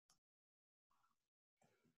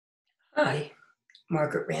Hi,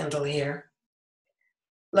 Margaret Randall here.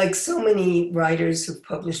 Like so many writers who've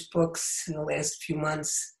published books in the last few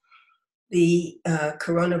months, the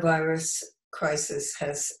coronavirus crisis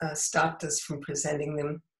has stopped us from presenting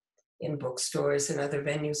them in bookstores and other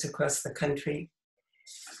venues across the country.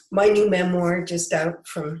 My new memoir, just out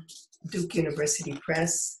from Duke University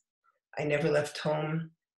Press, I Never Left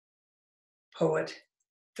Home, poet,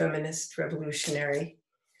 feminist, revolutionary,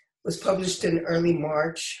 was published in early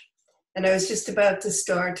March. And I was just about to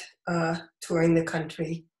start touring the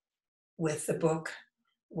country with the book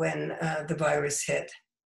when the virus hit.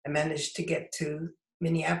 I managed to get to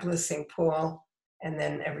Minneapolis, St. Paul, and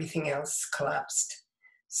then everything else collapsed.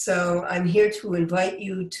 So I'm here to invite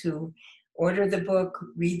you to order the book,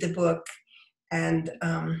 read the book, and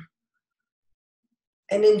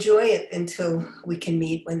enjoy it until we can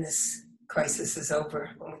meet when this crisis is over,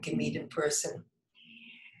 when we can meet in person.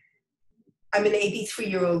 I'm an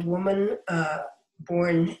 83-year-old woman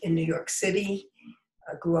born in New York City.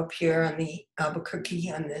 I grew up here on the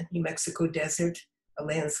Albuquerque, on the New Mexico desert, a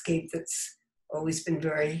landscape that's always been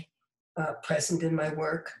very present in my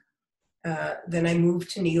work. Then I moved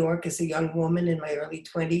to New York as a young woman in my early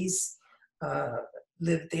 20s,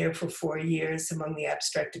 lived there for 4 years among the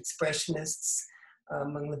abstract expressionists,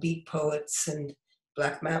 among the beat poets and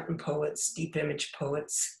Black Mountain poets, deep image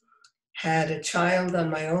poets. Had a child on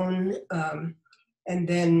my own, and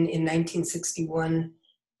then in 1961,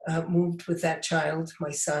 moved with that child,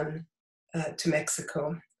 my son, to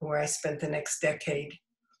Mexico, where I spent the next decade.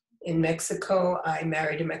 In Mexico, I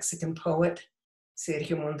married a Mexican poet,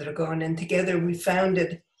 Sergio Mondragon, and together we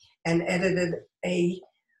founded and edited a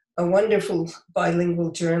wonderful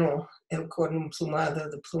bilingual journal, El Cordon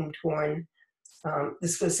Plumado, the Plumed Horn.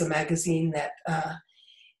 This was a magazine that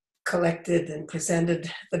collected and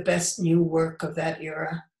presented the best new work of that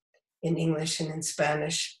era in English and in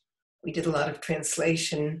Spanish. We did a lot of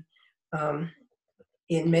translation.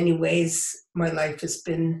 In many ways, my life has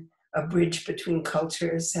been a bridge between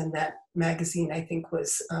cultures, and that magazine, I think,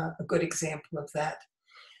 was a good example of that.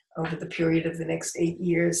 Over the period of the next 8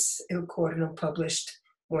 years, El Corno published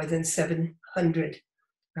more than 700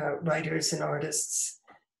 writers and artists,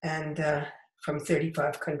 and from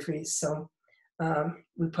 35 countries. So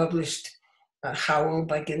we published Howl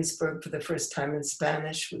by Ginsberg for the first time in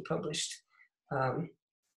Spanish. We published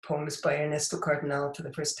poems by Ernesto Cardenal for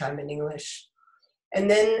the first time in English. And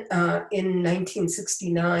then in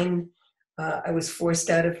 1969, I was forced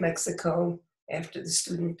out of Mexico after the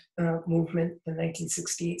student movement, the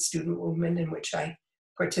 1968 student movement, in which I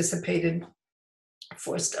participated,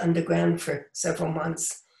 forced underground for several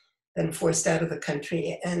months, then forced out of the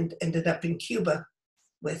country and ended up in Cuba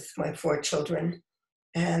with my 4 children.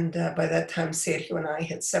 And by that time, Sergio and I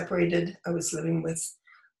had separated. I was living with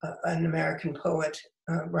an American poet,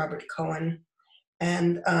 Robert Cohen,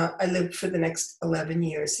 and I lived for the next 11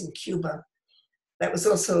 years in Cuba. That was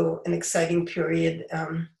also an exciting period,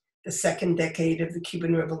 the second decade of the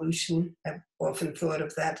Cuban Revolution. I've often thought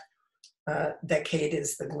of that decade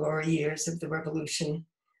as the glory years of the revolution.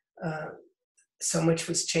 So much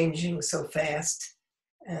was changing so fast,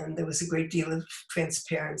 and there was a great deal of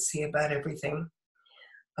transparency about everything.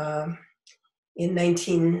 In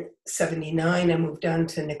 1979, I moved on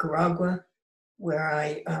to Nicaragua, where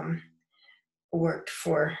I worked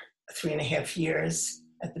for 3.5 years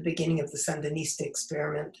at the beginning of the Sandinista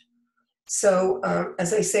experiment. So,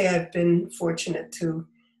 as I say, I've been fortunate to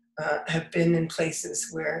have been in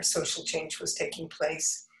places where social change was taking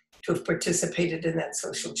place, to have participated in that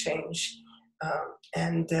social change,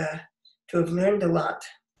 and to have learned a lot.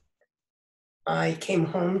 I came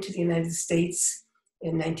home to the United States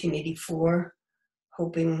in 1984,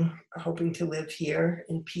 hoping to live here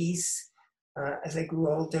in peace as I grew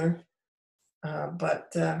older.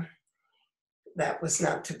 But that was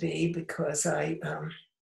not to be, because I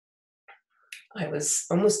was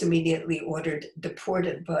almost immediately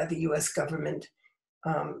deported by the US government.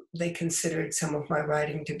 They considered some of my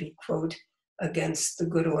writing to be, quote, against the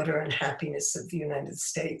good order and happiness of the United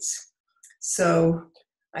States. So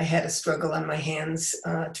I had a struggle on my hands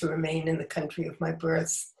to remain in the country of my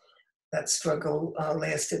birth. That struggle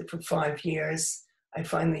lasted for 5 years. I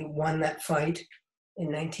finally won that fight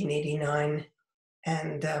in 1989,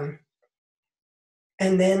 and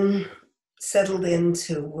then settled in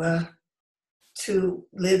to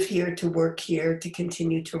live here, to work here, to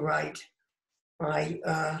continue to write. I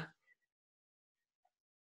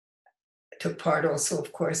took part also,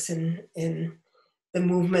 of course, in the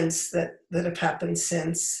movements that have happened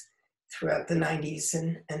since, throughout the 90s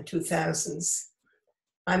and 2000s.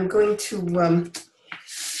 I'm going to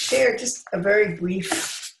share just a very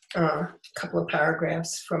brief couple of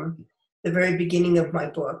paragraphs from the very beginning of my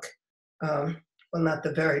book. Well, not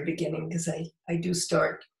the very beginning, because I do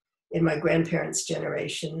start in my grandparents'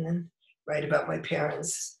 generation and write about my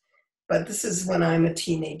parents. But this is when I'm a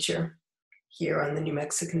teenager here on the New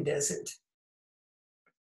Mexican desert.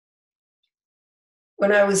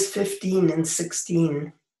 When I was 15 and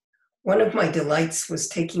 16, one of my delights was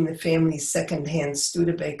taking the family's secondhand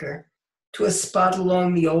Studebaker to a spot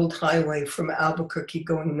along the old highway from Albuquerque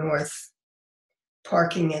going north,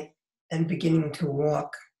 parking it and beginning to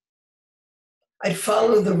walk. I'd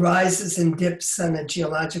follow the rises and dips on a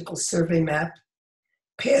geological survey map,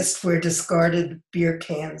 past where discarded beer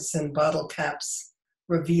cans and bottle caps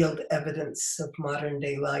revealed evidence of modern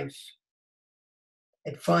day life.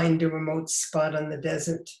 I'd find a remote spot on the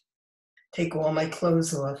desert, take all my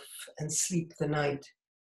clothes off, and sleep the night.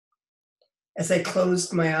 As I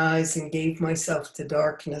closed my eyes and gave myself to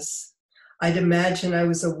darkness, I'd imagine I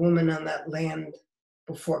was a woman on that land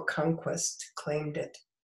before conquest claimed it.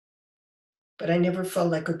 But I never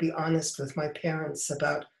felt I could be honest with my parents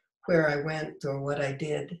about where I went or what I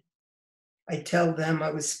did. I'd tell them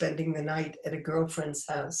I was spending the night at a girlfriend's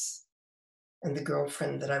house, and the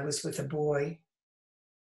girlfriend that I was with a boy.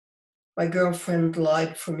 My girlfriend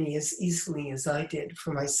lied for me as easily as I did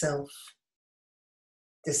for myself.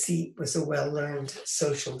 Deceit was a well-learned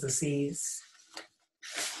social disease.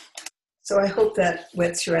 So I hope that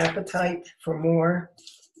whets your appetite for more.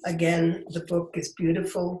 Again, the book is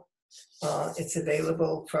beautiful. It's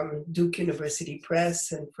available from Duke University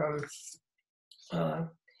Press and from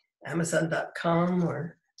Amazon.com,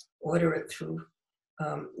 or order it through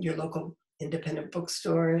your local independent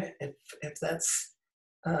bookstore if that's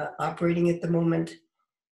operating at the moment.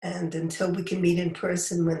 And until we can meet in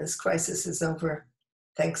person when this crisis is over,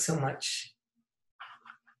 thanks so much.